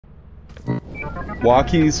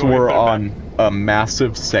Walkies Go ahead, were put it on a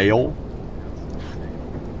massive sale,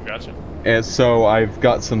 Gotcha. and so I've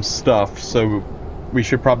got some stuff, so we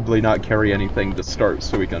should probably not carry anything to start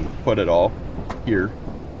so we can put it all here.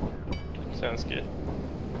 Sounds good.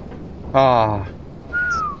 Ah. Yeah,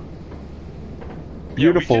 we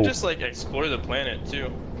Beautiful. should just, like, explore the planet,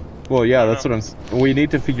 too. Well, yeah, I that's don't what we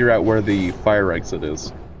need to figure out where the fire exit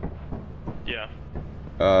is. Yeah.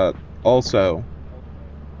 Also,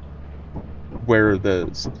 where the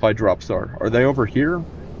supply drops are. Are they over here?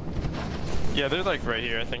 Yeah, they're, like, right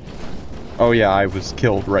here, I think. Oh yeah, I was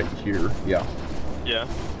killed right here. Yeah. Yeah.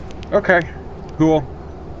 Okay. Cool.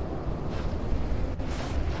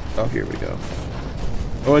 Oh, here we go.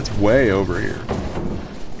 Oh, it's way over here.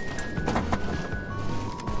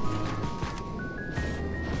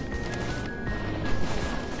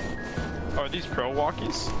 Are these pro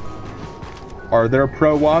walkies? Are there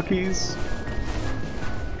pro walkies?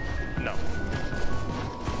 No.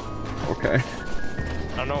 Okay.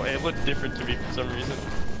 I don't know, it looked different to me for some reason.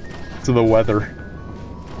 To the weather.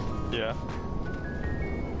 Yeah.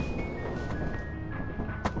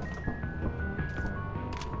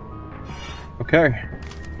 Okay.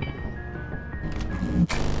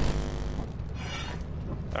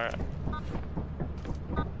 Alright.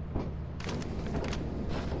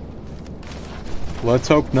 Let's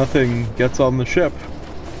hope nothing gets on the ship.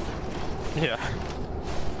 Yeah.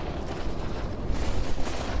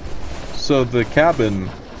 So the cabin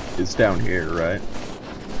is down here, right?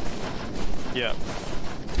 Yeah.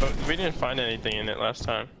 But we didn't find anything in it last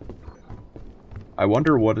time. I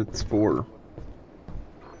wonder what it's for.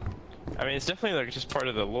 I mean, it's definitely, like, just part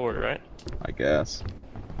of the lore, right? I guess.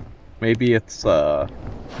 Maybe it's, the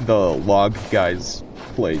log guy's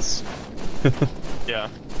place. Yeah.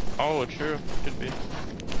 Oh, true. Could be.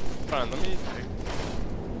 Fine, let me...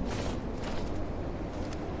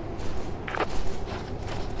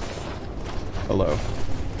 Hello.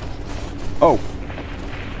 Oh!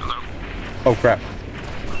 Hello. Oh crap.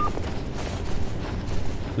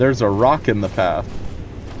 There's a rock in the path.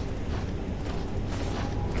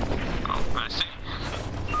 Oh, I see.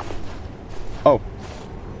 Oh.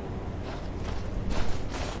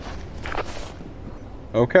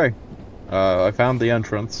 Okay. I found the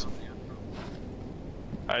entrance.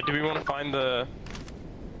 Alright, do we want to find the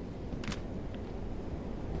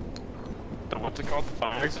what's it called? The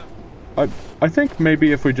fire exit? I think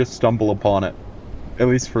maybe if we just stumble upon it. At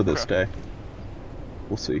least for this Okay. day.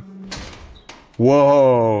 We'll see.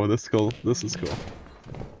 Whoa, this is cool. This is cool.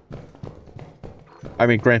 I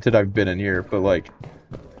mean, granted I've been in here, but like,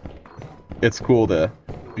 it's cool to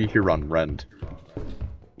be here on rent.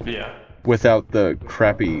 Yeah. Without the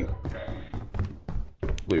crappy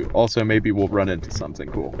loot. Also, maybe we'll run into something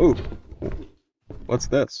cool. Ooh. What's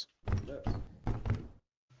this?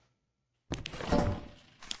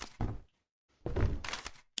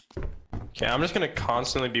 Okay, I'm just gonna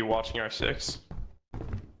constantly be watching our 6.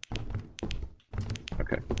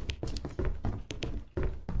 Okay.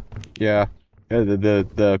 Yeah.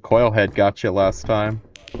 The coil head got you last time.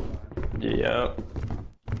 Yeah.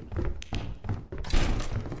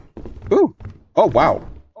 Ooh! Oh, wow.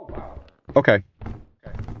 Okay.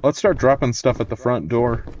 Let's start dropping stuff at the front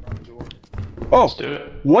door. Oh! Let's do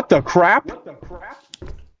it. What the crap? What?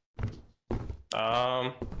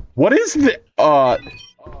 What is the,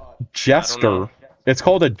 jester? It's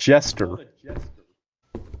called a jester.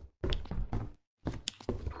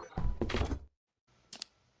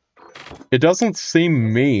 It doesn't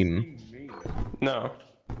seem mean. No.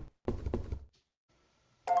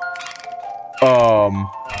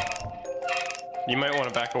 You might want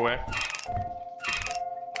to back away.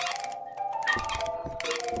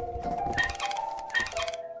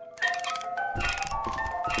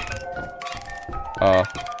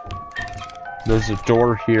 There's a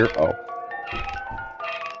door here. Oh.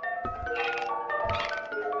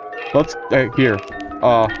 Let's, here.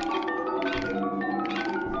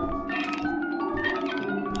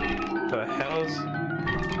 The hell's...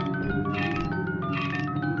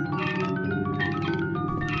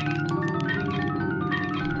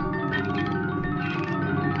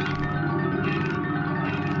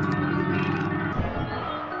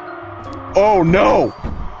 Oh no!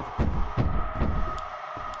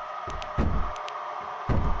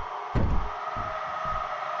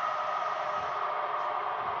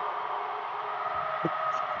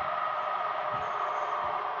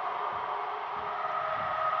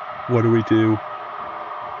 What do we do?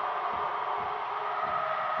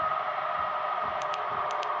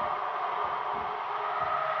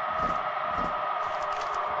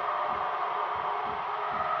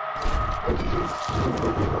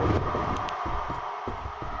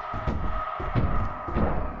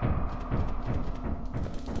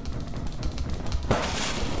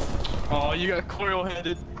 Oh, you got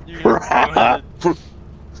coil-headed. You got coil-headed.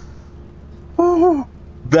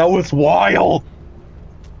 That was wild.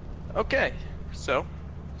 Okay, so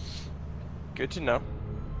good to know.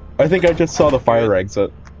 I think I just saw the fire Good.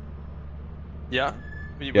 exit. Yeah.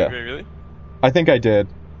 Yeah. Really? I think I did.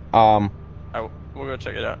 We'll go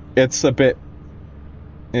check it out. It's a bit.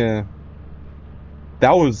 Yeah.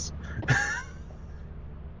 That was.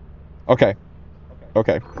 Okay.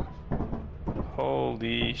 Okay.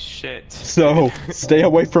 Holy shit. So, stay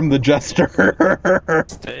away from the jester.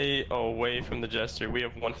 Stay away from the jester. We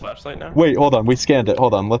have one flashlight now? Wait, hold on. We scanned it.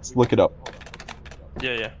 Hold on. Let's look it up.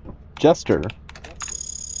 Yeah. Jester.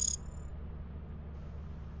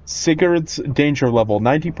 Sigurd's danger level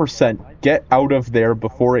 90%. Get out of there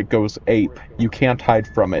before it goes ape. You can't hide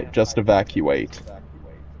from it. Just evacuate.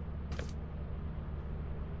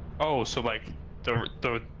 Oh, so like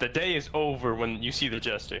the day is over when you see the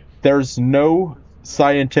jester. There's no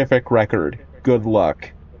scientific record. Good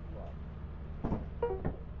luck.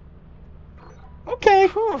 Okay.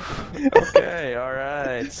 Okay,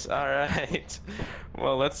 alright.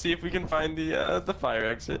 Well, let's see if we can find the fire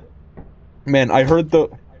exit. Man, I heard the...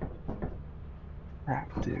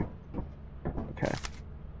 Crap, dude. Okay.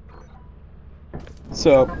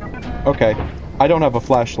 So, okay. I don't have a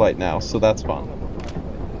flashlight now, so that's fun.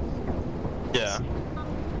 Yeah.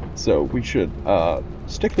 So we should,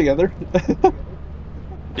 stick together.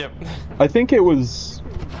 Yep. I think it was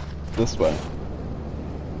this way.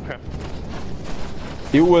 Okay.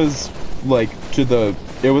 It was, like,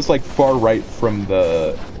 it was, like, far right from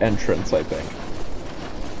the entrance, I think.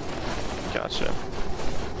 Gotcha.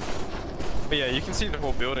 But yeah, you can see the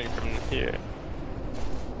whole building from here.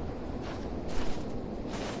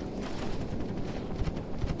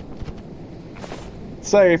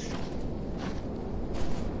 Safe.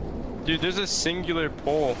 Dude, there's a singular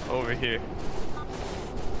pole over here.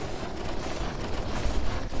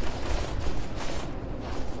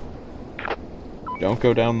 Don't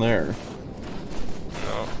go down there.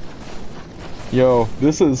 No. Yo,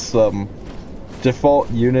 this is some default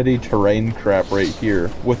Unity terrain crap right here,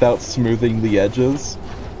 without smoothing the edges.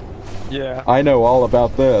 Yeah. I know all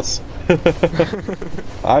about this.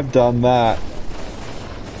 I've done that.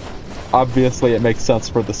 Obviously it makes sense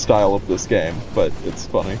for the style of this game, but it's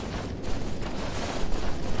funny.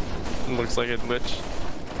 It looks like it glitched.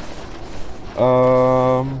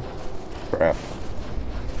 Crap.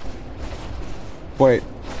 Wait,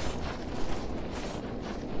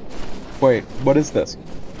 what is this?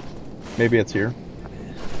 Maybe it's here.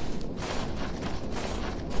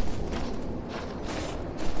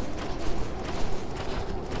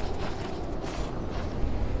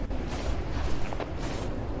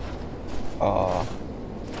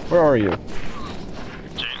 Where are you?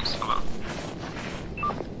 James, hello.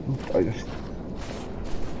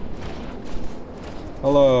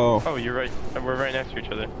 Hello. Oh, you're right. We're right next to each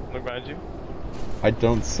other. Look behind you. I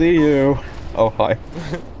don't see you. Oh, hi.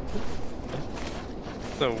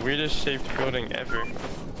 It's the weirdest shaped building ever.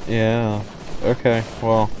 Yeah. Okay,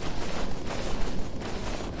 well.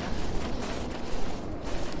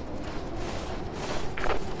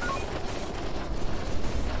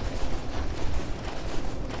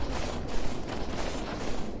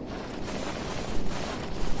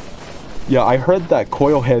 Yeah, I heard that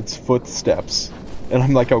Coilhead's footsteps. And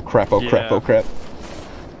I'm like, oh crap, oh crap, Yeah. oh crap.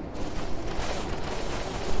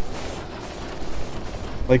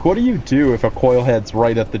 Like, what do you do if a Coilhead's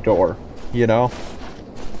right at the door? You know?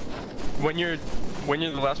 When you're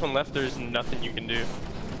the last one left, there's nothing you can do.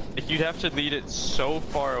 Like, you'd have to lead it so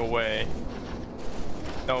far away.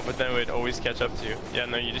 No, but then it would always catch up to you. Yeah,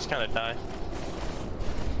 no, you just kind of die.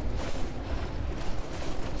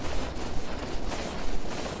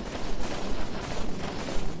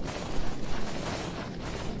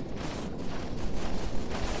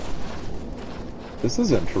 This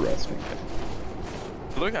is interesting.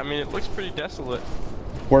 Look, I mean, it looks pretty desolate.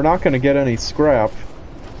 We're not gonna get any scrap.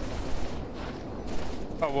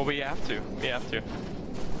 Oh, well, we have to. We have to.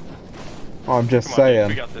 Oh, I'm just Come on, dude, saying.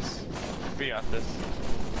 we got this. We got this.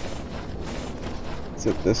 Is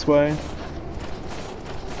it this way?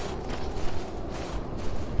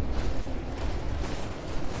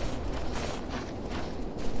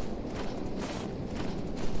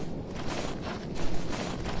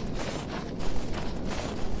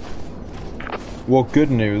 Well, good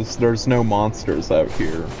news, there's no monsters out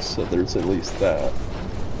here, so there's at least that.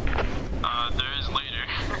 There is later.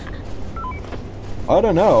 I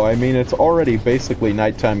don't know, I mean, it's already basically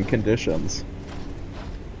nighttime conditions.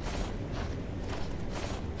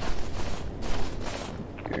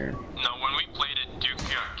 Here. No, when we played it, Duke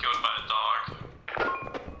got killed by a dog.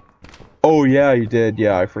 Oh yeah, you did.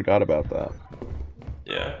 Yeah, I forgot about that.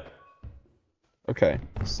 Yeah. Okay,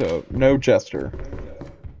 so no jester.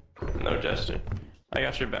 No jester. I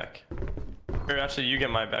got your back. Or actually, you get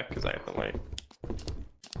my back because I have the light.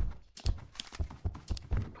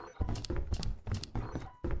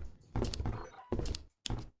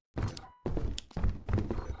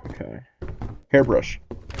 Okay. Hairbrush.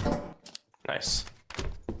 Nice.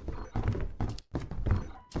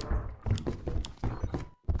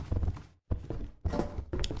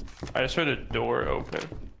 I just heard a door open.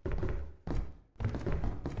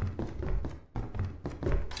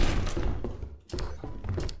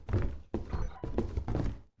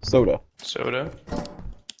 Soda. Soda.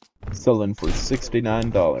 Selling for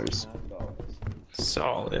 $69.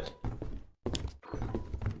 Solid.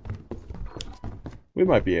 We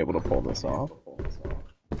might be able to pull this off.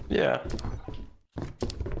 Yeah.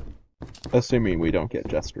 Assuming we don't get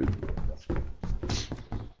gestured.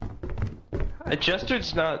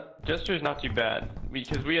 Jester's not too bad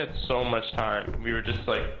because we had so much time. We were just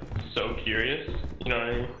like so curious. You know what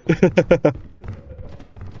I mean?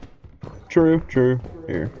 True, true.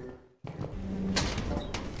 Here.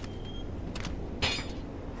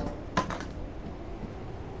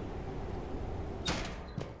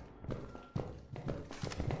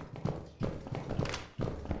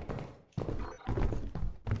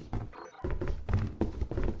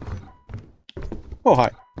 Oh,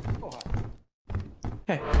 hi.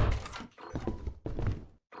 Hey.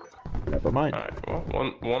 Never mind. Alright, well,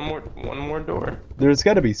 one more door. There's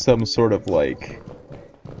got to be some sort of, like,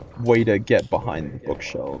 way to get behind the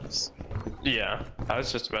bookshelves. Yeah, I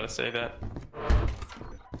was just about to say that.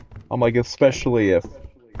 I'm like, especially if...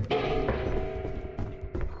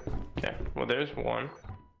 Okay, well there's one.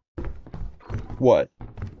 What?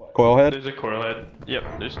 Coil head? There's a coil head.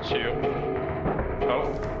 Yep, there's two.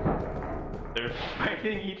 Oh. They're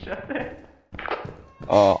fighting each other.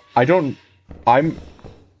 I don't... I'm...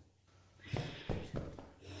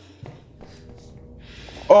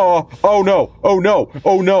 Oh no! Oh no!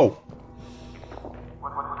 Oh no!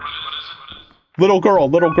 What is it? Little girl,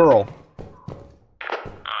 little girl.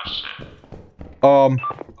 Oh shit.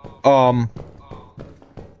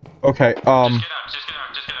 Okay, Just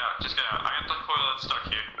get out. I got the coil head stuck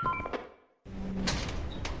here.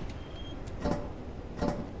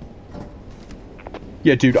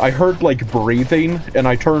 Yeah, dude, I heard, like, breathing, and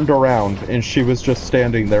I turned around, and she was just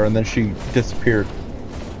standing there, and then she disappeared.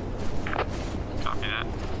 Copy that.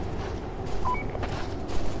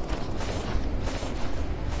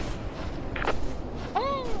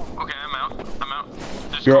 Okay, I'm out.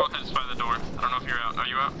 There's You're- coil heads by the door. I don't know if you're out. Are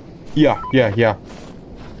you out? Yeah.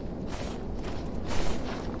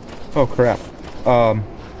 Oh, crap.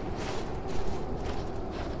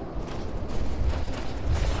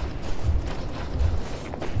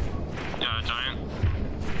 Yeah, giant.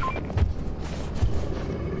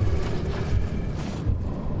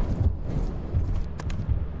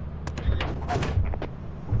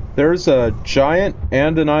 There's a giant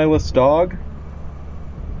and an eyeless dog.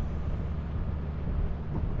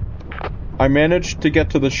 I managed to get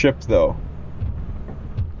to the ship, though.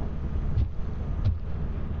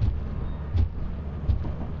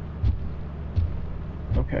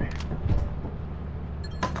 Okay.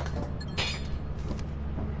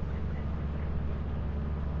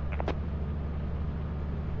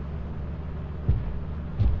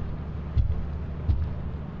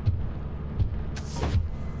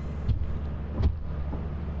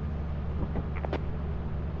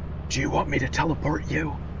 Do you want me to teleport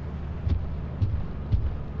you?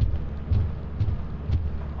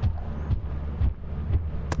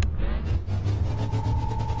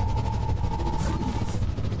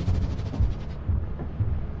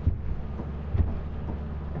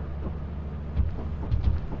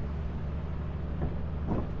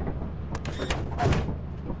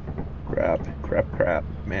 Crap,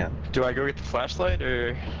 man. Do I go get the flashlight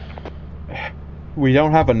or? We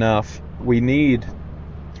don't have enough. We need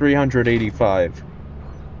 385.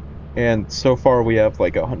 And so far we have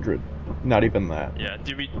like 100. Not even that. Yeah.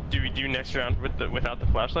 Do we do next round without the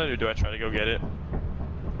flashlight, or do I try to go get it?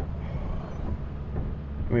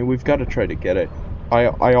 I mean, we've got to try to get it.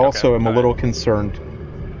 I also am a little concerned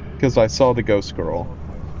because I saw the ghost girl.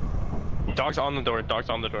 Dog's on the door.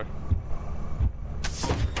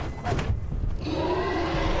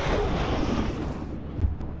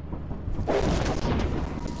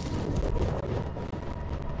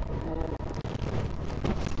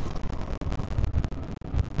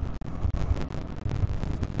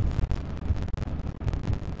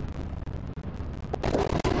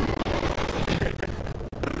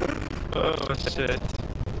 Oh shit.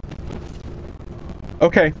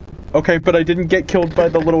 Okay, Okay, but I didn't get killed by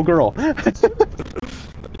the little girl.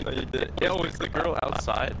 No, you didn't. Yeah, was the girl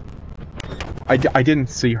outside? I didn't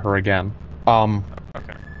see her again.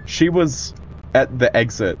 Okay. She was at the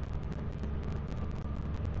exit.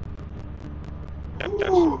 Yep,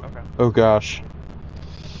 gotcha. Okay. Oh gosh.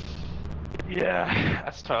 Yeah,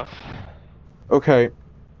 that's tough. Okay.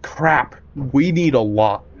 Crap. We need a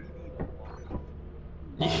lot.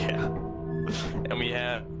 Yeah. And we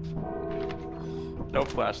have no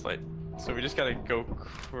flashlight. So we just gotta go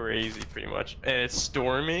crazy pretty much. And it's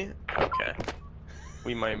stormy? Okay.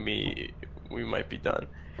 We might be done.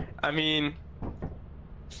 I mean,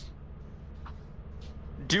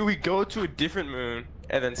 do we go to a different moon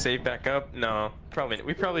and then save back up? No, probably.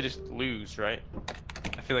 We probably just lose, right?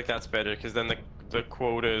 I feel like that's better because then the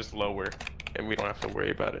quota is lower and we don't have to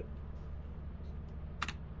worry about it.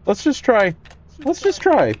 Let's just try.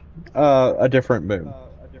 A different moon.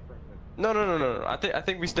 No. I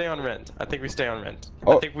think we stay on rent. Oh. I think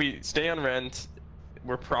we stay on rent.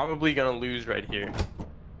 We're probably gonna lose right here.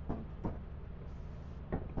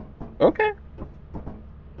 Okay.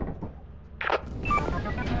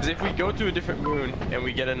 Because if we go to a different moon and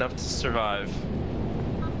we get enough to survive,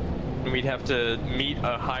 we'd have to meet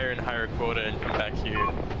a higher and higher quota and come back here.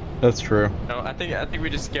 That's true. No, I think we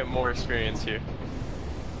just get more experience here.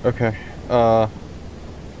 Okay.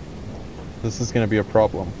 This is gonna be a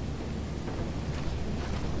problem.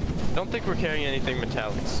 I don't think we're carrying anything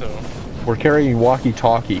metallic, so. We're carrying walkie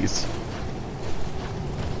talkies.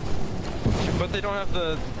 But they don't have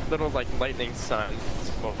the little like lightning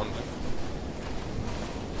signs on them.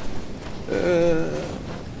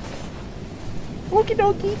 Okie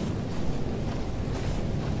dokie.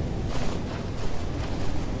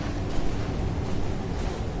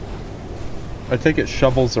 I take it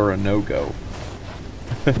shovels are a no-go.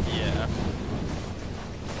 Yeah.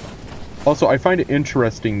 Also, I find it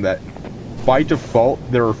interesting that by default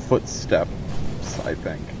there are footsteps, I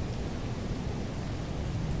think.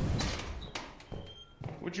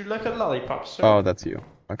 Would you like a lollipop, sir? Oh, that's you.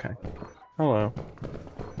 Okay. Hello.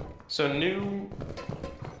 So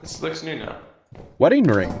this looks new now. Wedding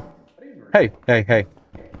ring. Hey.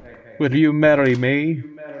 Will you marry me?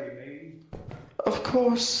 Of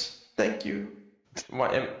course. Thank you.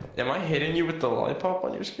 Why am I hitting you with the lollipop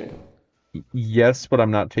on your screen? Yes, but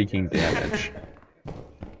I'm not taking damage.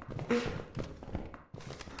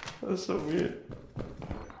 That's so weird.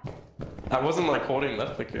 I wasn't like holding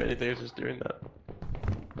left click or anything, I was just doing that.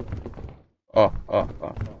 Oh.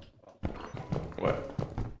 What?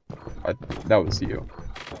 That was you.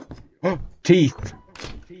 Teeth!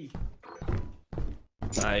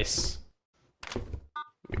 Nice.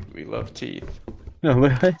 We love teeth. No,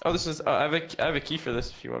 really? Oh, this is. I have a key for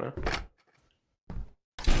this if you wanna.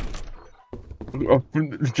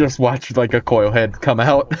 Just watch like a coil head come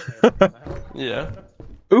out. Yeah.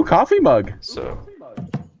 Ooh, coffee mug. So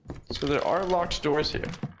there are locked doors here.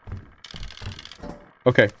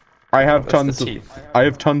 Okay, I have That's tons the of teeth. I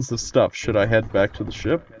have tons of stuff. Should I head back to the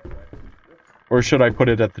ship, or should I put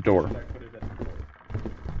it at the door?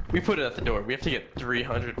 We put it at the door. We have to get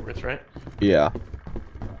 300 worth, right? Yeah.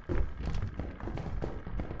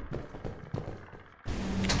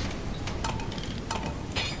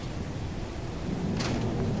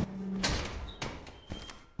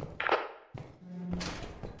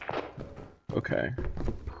 Okay.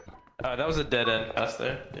 That was a dead end past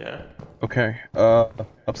there. Yeah. Okay.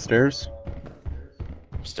 Upstairs.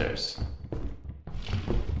 Upstairs.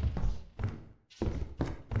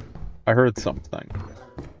 I heard something.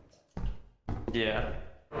 Yeah.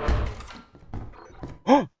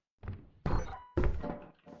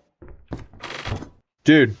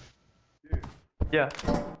 Dude. Yeah.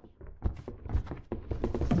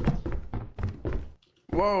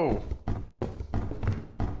 Whoa.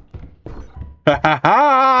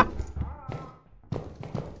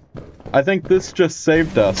 I think this just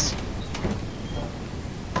saved us.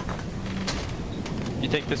 You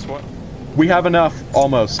think this what? We have enough,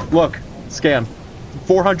 almost. Look, scan.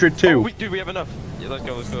 402. Oh, dude, we have enough. Yeah, let's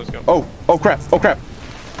go. Oh crap,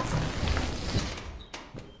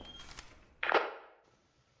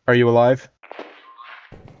 Are you alive?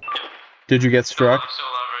 Did you get struck? I'm still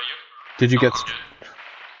alive, are you? Did you get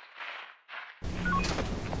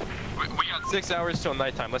We got 6 hours till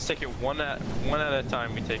nighttime. Let's take it one at a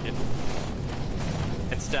time. We take it.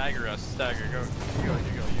 And stagger us. Stagger. Go. You go.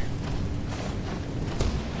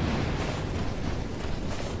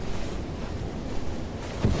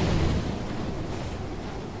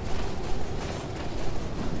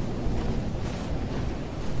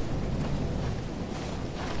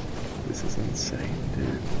 This is insane,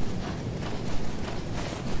 dude.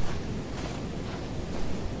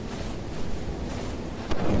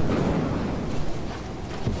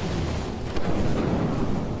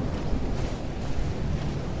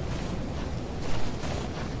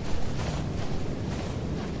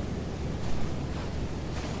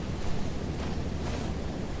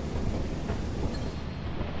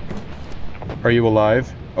 Are you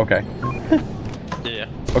alive? Okay. Yeah.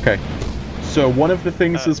 Okay. So one of the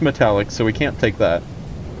things is metallic, so we can't take that.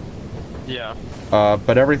 Yeah.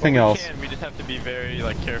 But everything Well, we else. can, we just have to be very,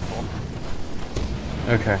 like, careful.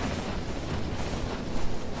 Okay.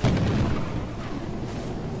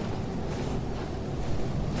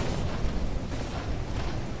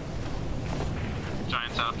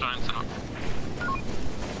 Giants out, giants out.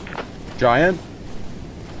 Giant?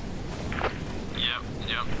 Yep,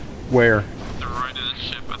 yep. Where? They're right to the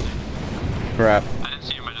ship, I think. Crap. I didn't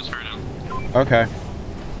see him, I just heard him. Okay.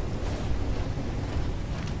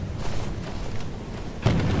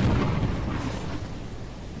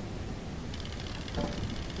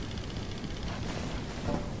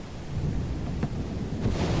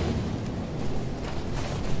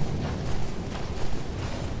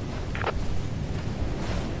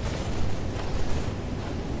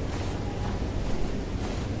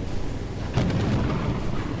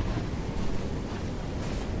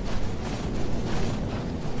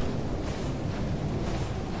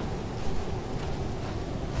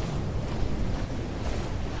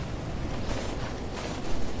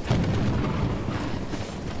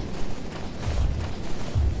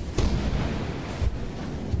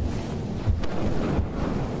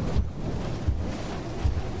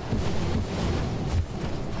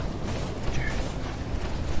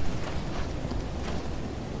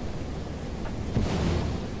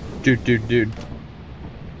 Dude.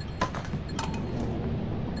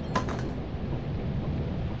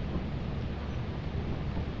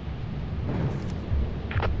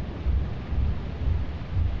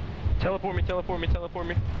 Teleport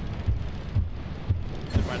me.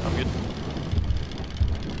 Never mind, I'm good.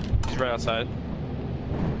 He's right outside.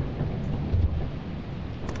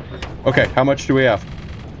 Okay, how much do we have?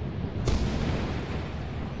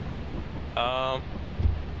 I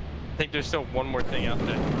think there's still one more thing out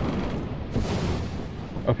there.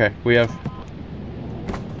 Okay, we have...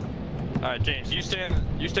 Alright, James, you stay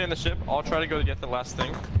in the ship. I'll try to go to get the last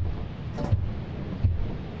thing.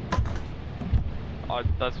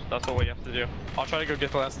 That's what we have to do. I'll try to go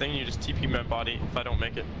get the last thing, and you just TP my body if I don't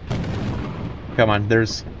make it. Come on,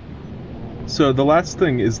 there's... So the last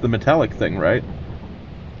thing is the metallic thing, right?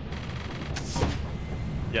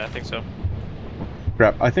 Yeah, I think so.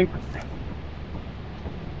 Crap, I think...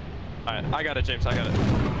 Alright, I got it, James, I got it.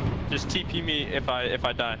 Just TP me if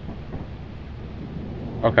I die.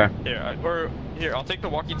 Okay. Here, I'll take the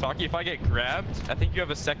walkie-talkie. If I get grabbed, I think you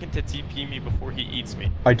have a second to TP me before he eats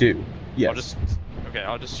me. I do, yes.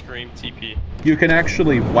 I'll just scream TP. You can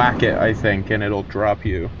actually whack it, I think, and it'll drop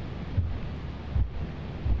you.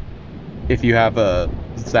 If you have a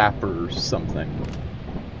zapper or something.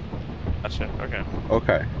 Gotcha, okay.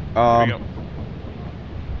 Okay. Here we go.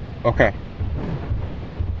 Okay.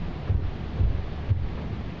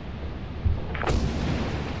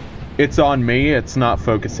 It's on me, it's not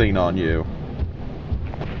focusing on you.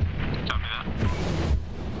 Copy that.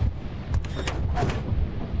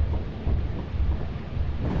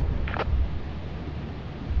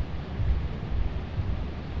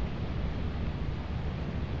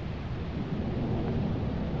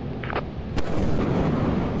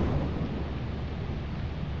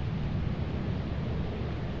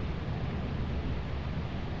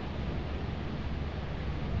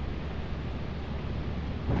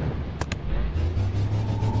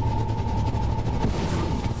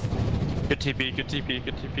 Good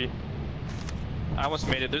TP. I almost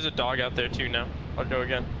made it. There's a dog out there too now. I'll go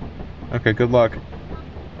again. Okay, good luck.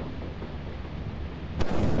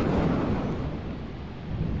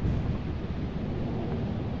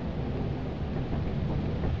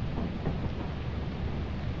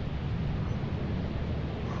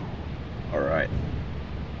 Alright.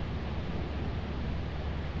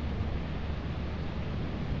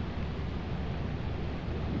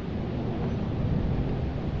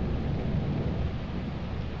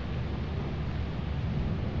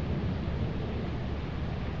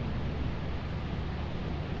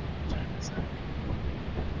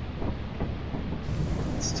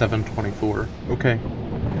 It's 7:24. Okay.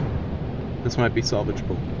 This might be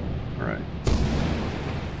salvageable. Alright.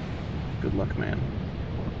 Good luck, man.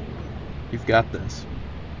 You've got this.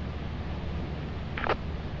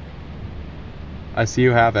 I see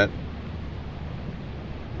you have it.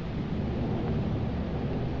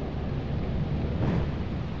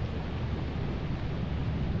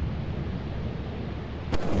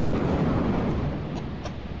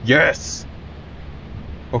 Yes!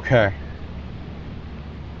 Okay.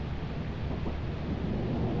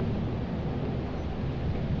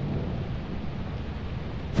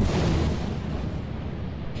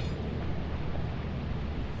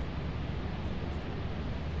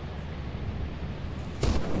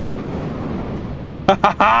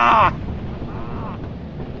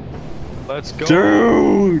 Let's go.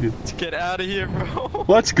 Dude! Let's get out of here, bro.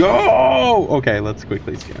 Let's go! Okay, let's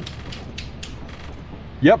quickly scan.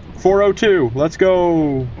 Yep, 402. Let's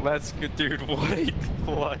go. Let's go, dude. What a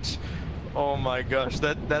clutch. Oh my gosh,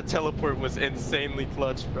 that teleport was insanely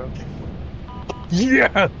clutch, bro.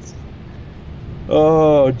 Yes!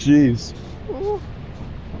 Oh, jeez. Ooh.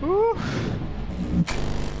 Ooh.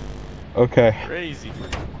 Okay. Crazy.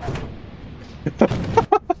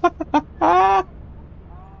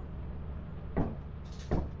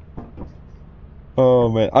 Oh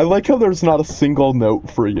man, I like how there's not a single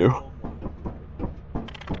note for you.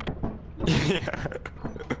 Yeah.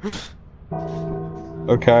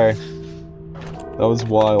 Okay. That was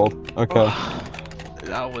wild. Okay.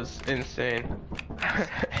 That was insane.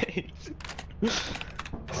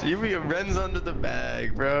 See, Ren's under the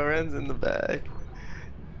bag, bro. Ren's in the bag.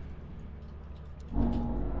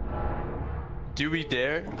 Do we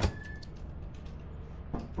dare?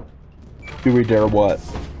 Do we dare what?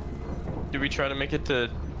 Do we try to make it to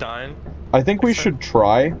Dine? I think we should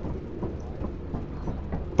try.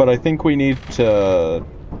 But I think we need to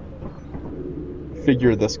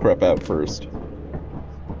figure this crap out first.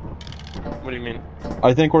 What do you mean?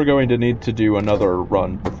 I think we're going to need to do another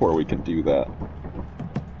run before we can do that.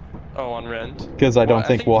 Oh, on Rend? Because I don't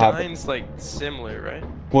think we'll have... Dine's like similar, right?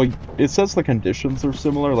 Well, it says the conditions are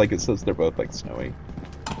similar, like it says they're both like snowy.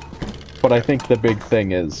 But I think the big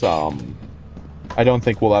thing is, I don't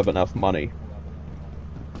think we'll have enough money.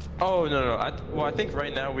 Oh, no. I think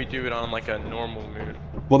right now we do it on like a normal moon.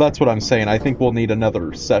 Well, that's what I'm saying. I think we'll need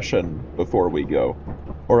another session before we go.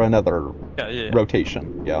 Or another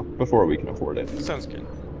rotation, yeah, before we can afford it. Sounds good.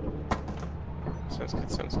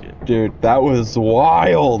 Sounds good. Dude, that was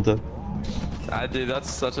wild! Dude, that's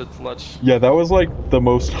such a clutch. Yeah, that was like the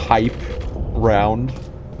most hype round.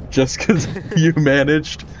 Just because you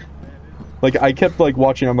managed. Like, I kept like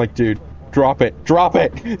watching, I'm like, dude, drop it! Drop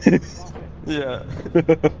it! Yeah.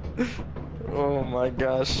 Oh my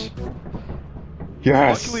gosh.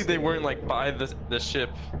 Yes! Luckily they weren't like by the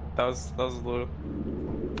ship. That was a little...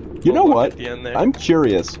 You know what? At the end there. I'm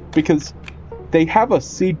curious, because they have a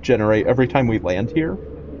seed generate every time we land here.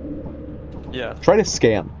 Yeah. Try to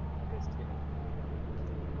scan.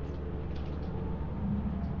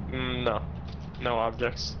 No. No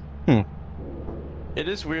objects. It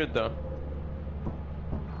is weird though.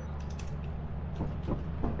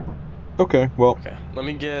 Okay, well... Okay, let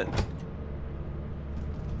me get...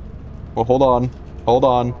 Well, hold on. Hold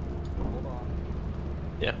on.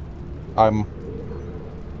 Yeah. I'm...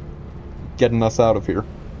 getting us out of here.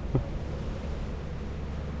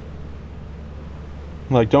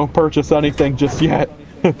 Like, don't purchase anything just yet.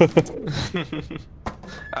 Alright.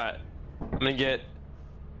 I'm gonna get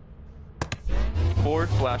 4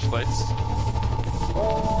 flashlights.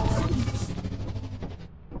 Oh.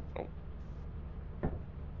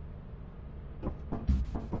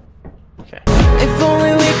 Okay. If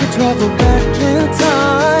only we could travel back.